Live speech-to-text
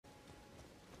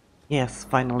Yes,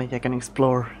 finally I can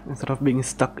explore instead of being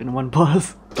stuck in one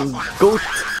boss. Goat!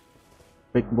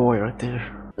 Big boy right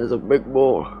there. There's a big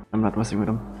boy. I'm not messing with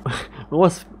him. What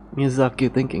was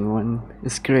Miyazaki thinking when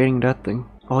he's creating that thing?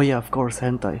 Oh yeah, of course,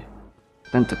 hentai.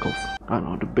 Tentacles. I don't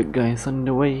know, the big guy is on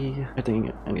the way. I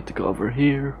think I need to go over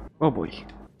here. Oh boy.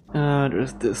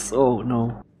 There's this. Oh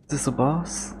no. Is this a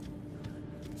boss?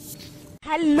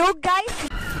 Hello guys!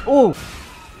 Oh!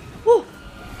 Oh!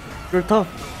 You're tough.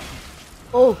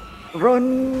 Oh!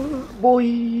 Run,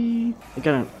 boy! I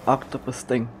got an octopus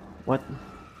thing. What?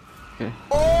 Okay.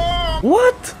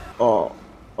 What? Oh.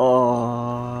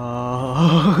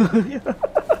 Oh. Yeah.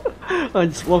 I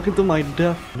just walked into my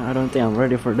death. I don't think I'm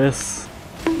ready for this.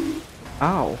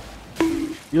 Ow.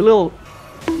 You little...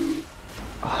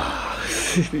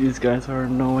 These guys are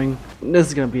annoying. This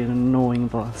is gonna be an annoying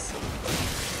boss.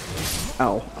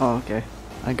 Ow. Oh, okay.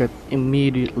 I got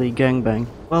immediately gangbanged.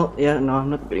 Well, yeah, no, I'm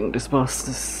not beating this boss.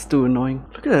 This is too annoying.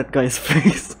 Look at that guy's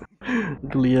face.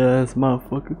 Ugly ass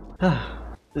motherfucker.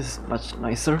 This is much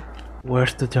nicer.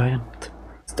 Where's the giant?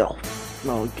 Stealth.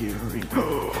 No gearing.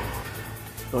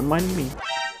 Don't mind me. He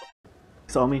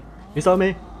saw me. He saw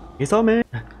me. He saw me.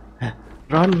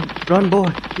 Run, run,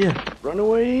 boy. Yeah, run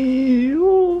away.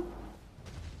 Ooh.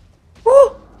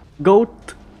 Ooh.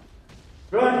 Goat.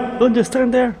 Run. Don't just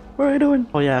stand there. What are you doing?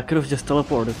 Oh yeah, I could have just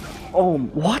teleported. Oh,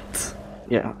 what?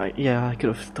 Yeah, I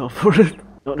could have teleported.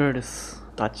 Oh, there it is.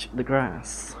 Touch the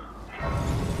grass.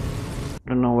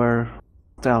 Don't know where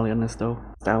Stallion is though.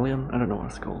 Stallion? I don't know what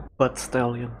it's called. But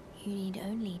Stallion. You need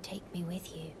only take me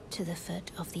with you to the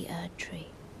foot of the Erd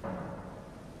Tree.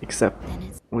 Except Then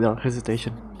it's without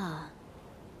hesitation.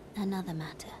 another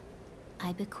matter.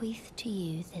 I bequeath to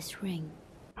you this ring.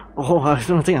 Oh, I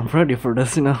don't think I'm ready for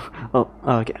this, you know. Oh,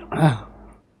 okay.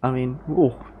 I mean,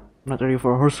 oh, I'm not ready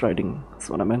for horse riding. That's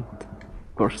what I meant.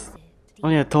 Of course. Oh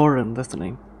yeah, Torrent, that's the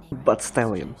name. But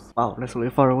Stallion. Wow, that's really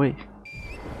far away.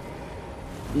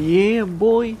 Yeah,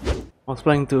 boy. I was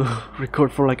planning to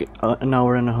record for like an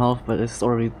hour and a half, but it's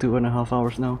already 2.5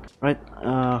 hours now. Right,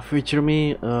 feature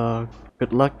me.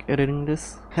 Good luck editing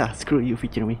this. Yeah, screw you,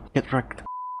 feature me. Get wrecked.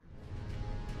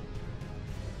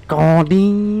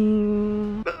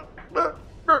 Goding. I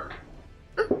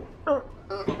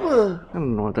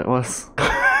don't know what that was.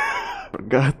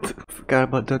 Forgot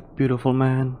about that beautiful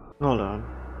man. Hold on.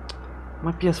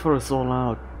 My PS4 is so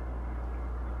loud.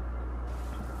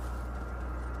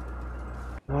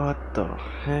 What the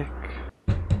heck?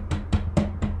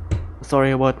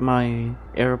 Sorry about my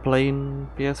airplane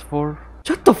PS4.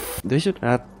 Shut the f. They should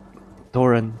add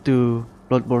torrent to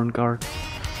Bloodborne card.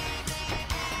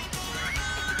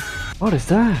 What is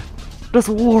that? There's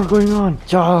a war going on.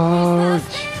 Charge!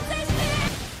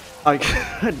 I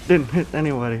didn't hit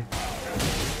anybody.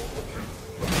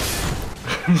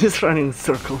 I'm just running in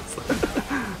circles.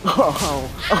 Oh,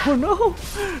 oh no!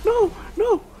 No!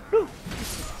 No! No!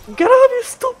 Get up, you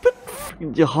stupid!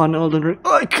 Johan Elden Ring.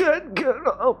 I can't get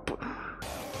up!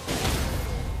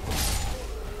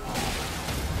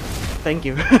 Thank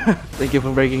you. Thank you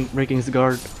for breaking his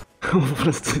guard. What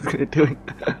is this guy doing?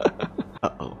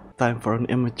 Uh-oh. Time for an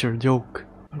immature joke.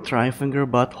 Tri-finger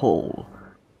butthole.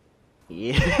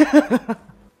 Yeah.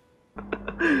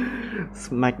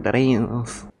 Smack the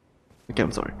rails. Okay,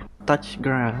 I'm sorry. Touch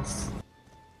grass.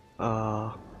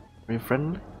 Are you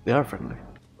friendly? They are friendly.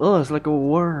 Oh, it's like a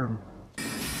worm.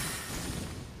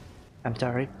 I'm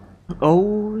sorry.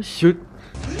 Oh, shoot.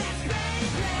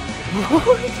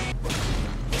 What?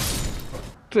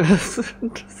 That's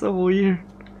so weird.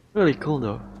 Really cool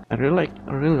though. I really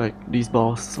like these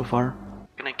balls so far.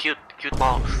 Kinda cute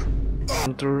balls.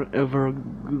 Enter ever. You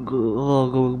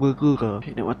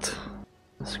know what?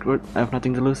 Screw it. I have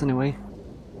nothing to lose anyway.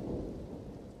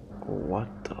 What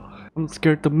the? I'm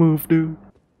scared to move, dude.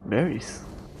 Berries.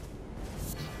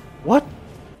 What?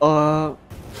 Ooh.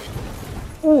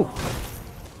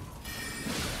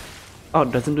 Oh,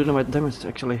 it doesn't do that damage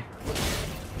actually.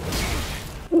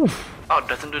 Oof. Oh, it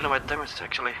doesn't do that damage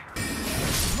actually.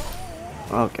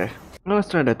 Okay. Well, let's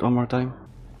try that one more time.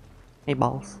 Hey,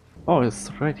 balls. Oh,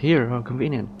 it's right here. How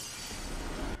convenient.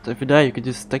 So if you die, you can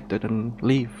just take that and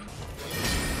leave.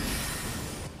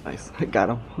 Nice. I got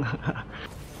him.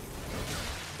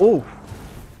 Oh!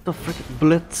 The frick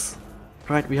blitz!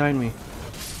 Right behind me.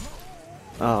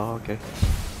 Oh, okay.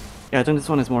 Yeah, I think this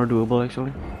one is more doable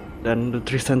actually than the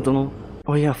 3 Sentinel.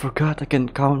 Oh yeah, I forgot I can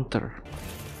counter.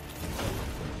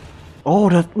 Oh,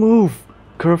 that move!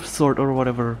 Curved sword or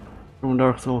whatever. From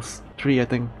Dark Souls 3, I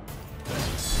think.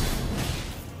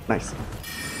 Nice.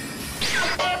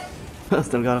 I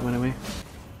still got him anyway.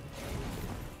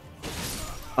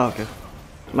 Oh, okay.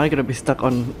 Am I gonna be stuck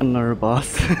on another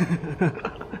boss?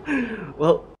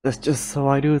 Well, That's just how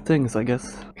I do things, I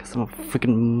guess. Guess I'm a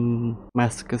freaking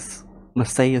masochist.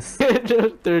 Messias.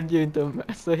 Turned you into a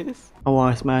messias. A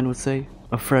wise man would say.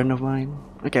 A friend of mine.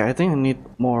 Okay, I think I need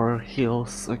more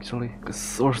heals actually. Because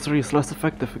sorcery is less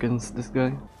effective against this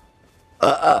guy.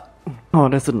 Oh,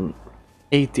 that's an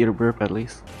A tier burp at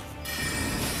least.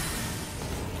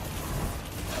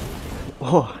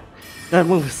 Oh, that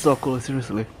move is so cool,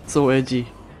 seriously. So edgy.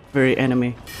 Very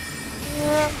enemy.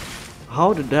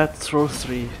 How did that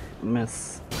sorcery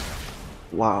miss?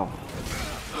 Wow.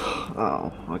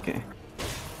 Oh, okay.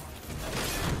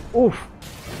 Oof.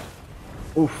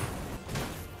 Oof.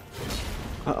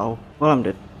 Uh-oh. Well, I'm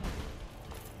dead.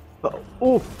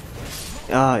 Uh-oh. Oof.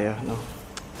 Ah, yeah, no.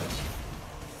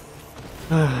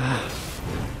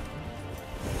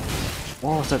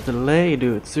 What was that delay,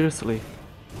 dude? Seriously.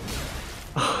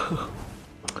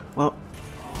 Well.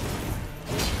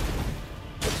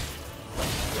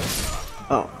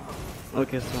 Oh.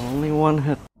 Okay, so only one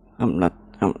hit. I'm not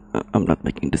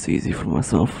making this easy for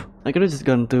myself. I could've just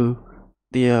gone to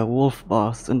the wolf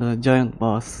boss and the giant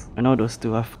boss. I know those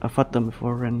two. I've fought them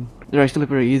before and they're actually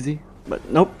pretty easy. But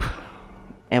nope.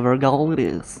 Evergal it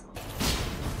is.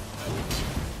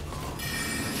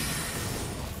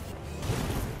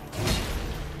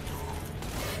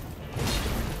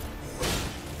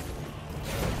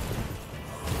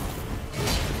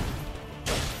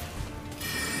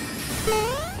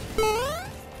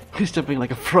 He's jumping like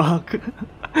a frog.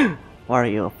 Why are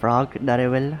you a frog,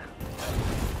 Daryl?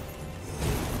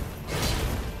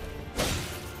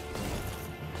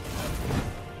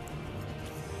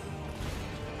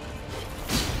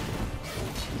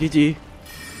 GG.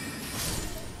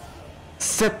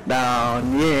 Sit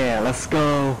down, yeah, let's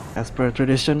go. As per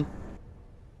tradition.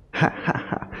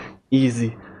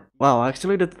 Easy. Wow, I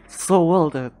actually did so well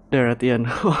there at the end.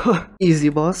 Easy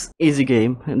boss, easy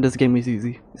game, and this game is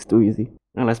easy. It's too easy.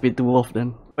 Now let's beat the wolf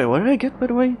then. Wait, what did I get by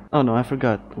the way? Oh no, I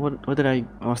forgot. What did I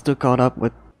was still caught up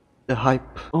with the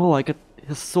hype. Oh, I got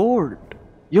his sword.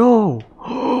 Yo!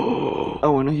 I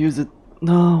wanna use it.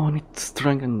 No, I need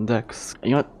strength and dex.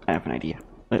 You know what? I have an idea.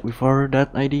 But before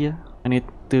that idea, I need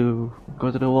to go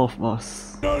to the wolf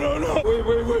boss. No.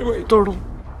 Wait. Turtle.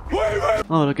 Wait.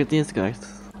 Oh, look at these guys.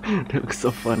 They look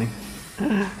so funny.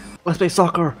 Let's play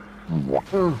soccer.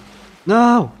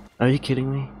 No! Are you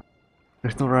kidding me?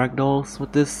 There's no ragdolls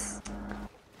with this.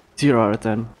 0 out of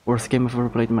 10. Worst game I've ever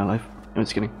played in my life. I'm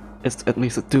just kidding. It's at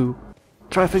least a 2.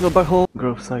 Try finger butthole.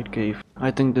 Grove side cave.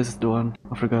 I think this is the one.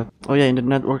 I forgot. Oh yeah, in the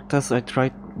network test I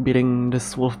tried beating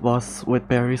this wolf boss with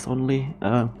parries only.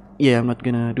 Yeah, I'm not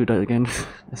gonna do that again.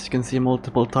 As you can see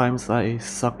multiple times I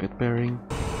suck at parrying.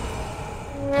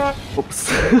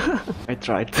 Oops. I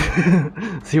tried.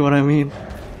 See what I mean?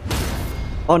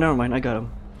 Oh, never mind, I got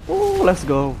him. Oh, let's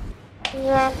go.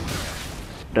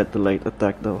 That delayed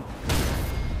attack though.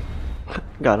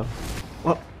 Got him.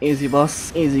 Well, easy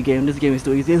boss, easy game. This game is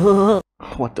too easy.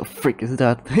 What the frick is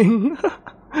that thing?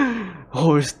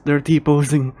 Horse, they're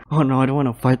T-posing. Oh no, I don't want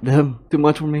to fight them. Too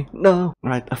much for me. No.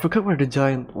 Right, I forgot where the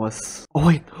giant was. Oh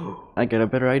wait, I got a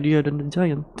better idea than the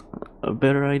giant. A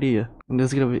better idea. And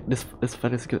this is gonna be this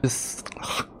fight is good.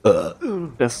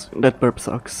 That burp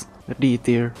sucks. A D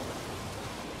tier.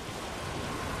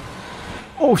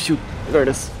 Oh shoot, there it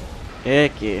is.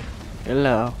 Heck yeah.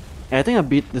 Hello. I think I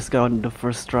beat this guy on the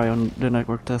first try on the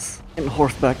network test. And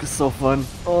horseback is so fun.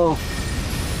 Oh.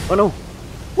 Oh no.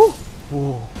 Woo.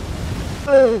 Whoa.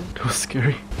 That was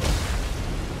scary.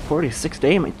 46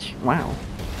 damage. Wow.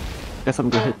 Got some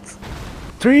good hits.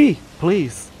 3,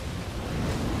 please.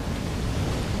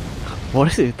 What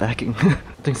is he attacking? I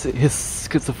think he's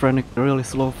schizophrenic. Really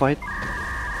slow fight.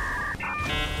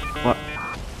 What?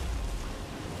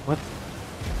 What?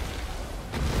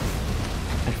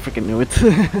 I freaking knew it.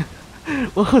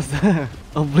 What was that?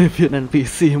 Oblivion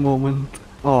NPC moment.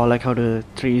 Oh, I like how the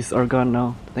trees are gone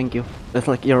now. Thank you. That's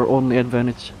like your only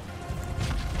advantage.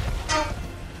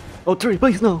 Oh, tree,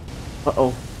 please no!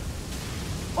 Uh-oh.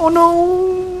 Oh no!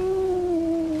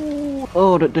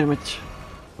 Oh, that damage.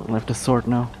 I left the sword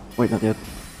now. Wait, not yet.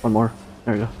 One more.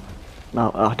 There you go. Now,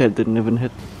 that didn't even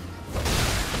hit.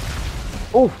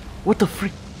 Oh! What the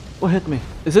freak? What hit me?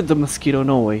 Is it the mosquito?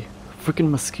 No way.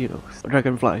 Freaking mosquitoes.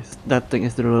 Dragonflies. That thing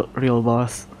is the real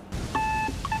boss.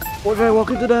 What did I walk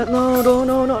into that?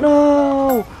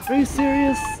 No! Are you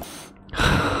serious?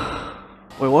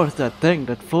 Wait, what is that thing?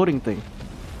 That floating thing?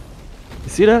 You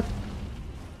see that?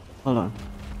 Hold on.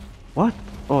 What?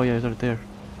 Oh yeah, it's right there.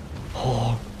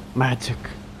 Oh, magic.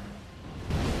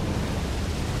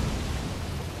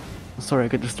 Sorry, I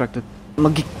got distracted.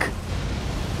 Magic.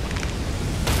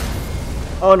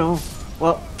 Oh no.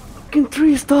 Well, fucking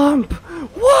tree stomp.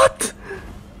 What?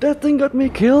 That thing got me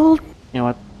killed! You know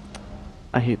what?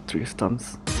 I hate 3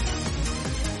 stumps.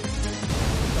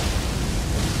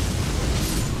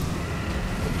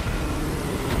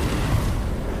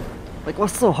 Like,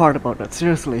 what's so hard about that?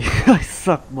 Seriously, I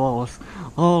suck balls.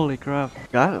 Holy crap.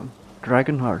 Got him.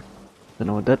 Dragon heart. Don't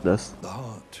know what that does. The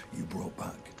heart you brought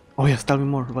back. Oh yes, tell me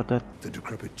more about that. The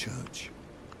decrepit church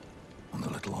on the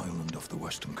little island off the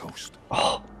western coast.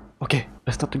 Oh, okay.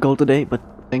 That's not the goal today, but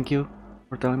thank you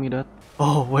for telling me that.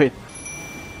 Oh, wait.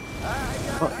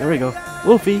 Oh, here we go.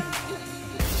 Wolfie!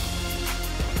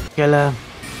 Kill him.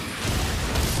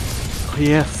 Oh,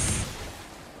 yes.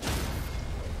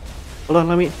 Hold on,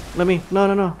 let me,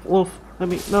 no, Wolf, let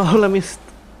me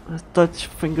touch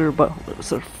finger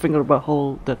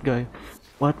butthole that guy.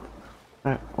 What?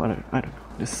 I don't know.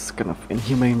 This is kind of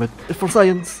inhumane, but it's for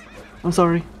science. I'm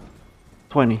sorry.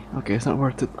 20. Okay, it's not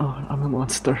worth it. Oh, I'm a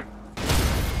monster.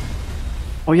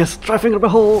 Oh yes, try finger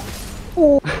butthole.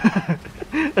 Oh,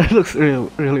 that looks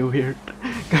really weird.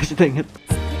 Gosh dang it.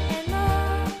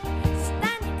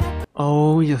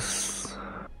 Oh yes.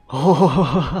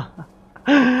 Oh.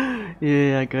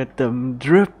 Yeah, I got them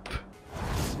drip.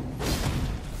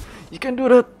 You can do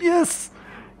that. Yes.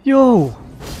 Yo.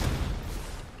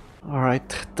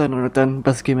 Alright, 10 out of 10,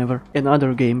 best game ever. In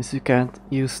other games you can't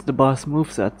use the boss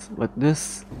moveset, but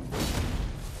this...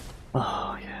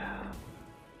 Oh yeah.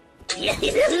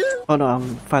 Oh no,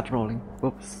 I'm fat rolling.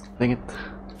 Oops, dang it.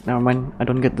 Never mind, I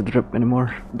don't get the drip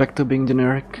anymore. Back to being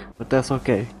generic, but that's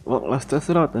okay. Well, let's test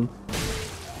it out then.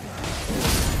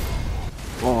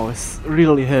 Oh, it's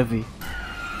really heavy.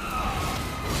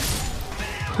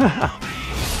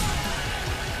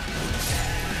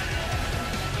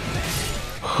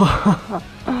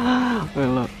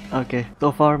 Well, okay.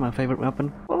 So far, my favorite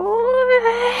weapon.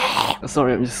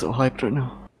 Sorry, I'm just so hyped right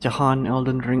now. Jahan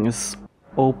Elden Ring is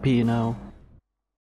OP now.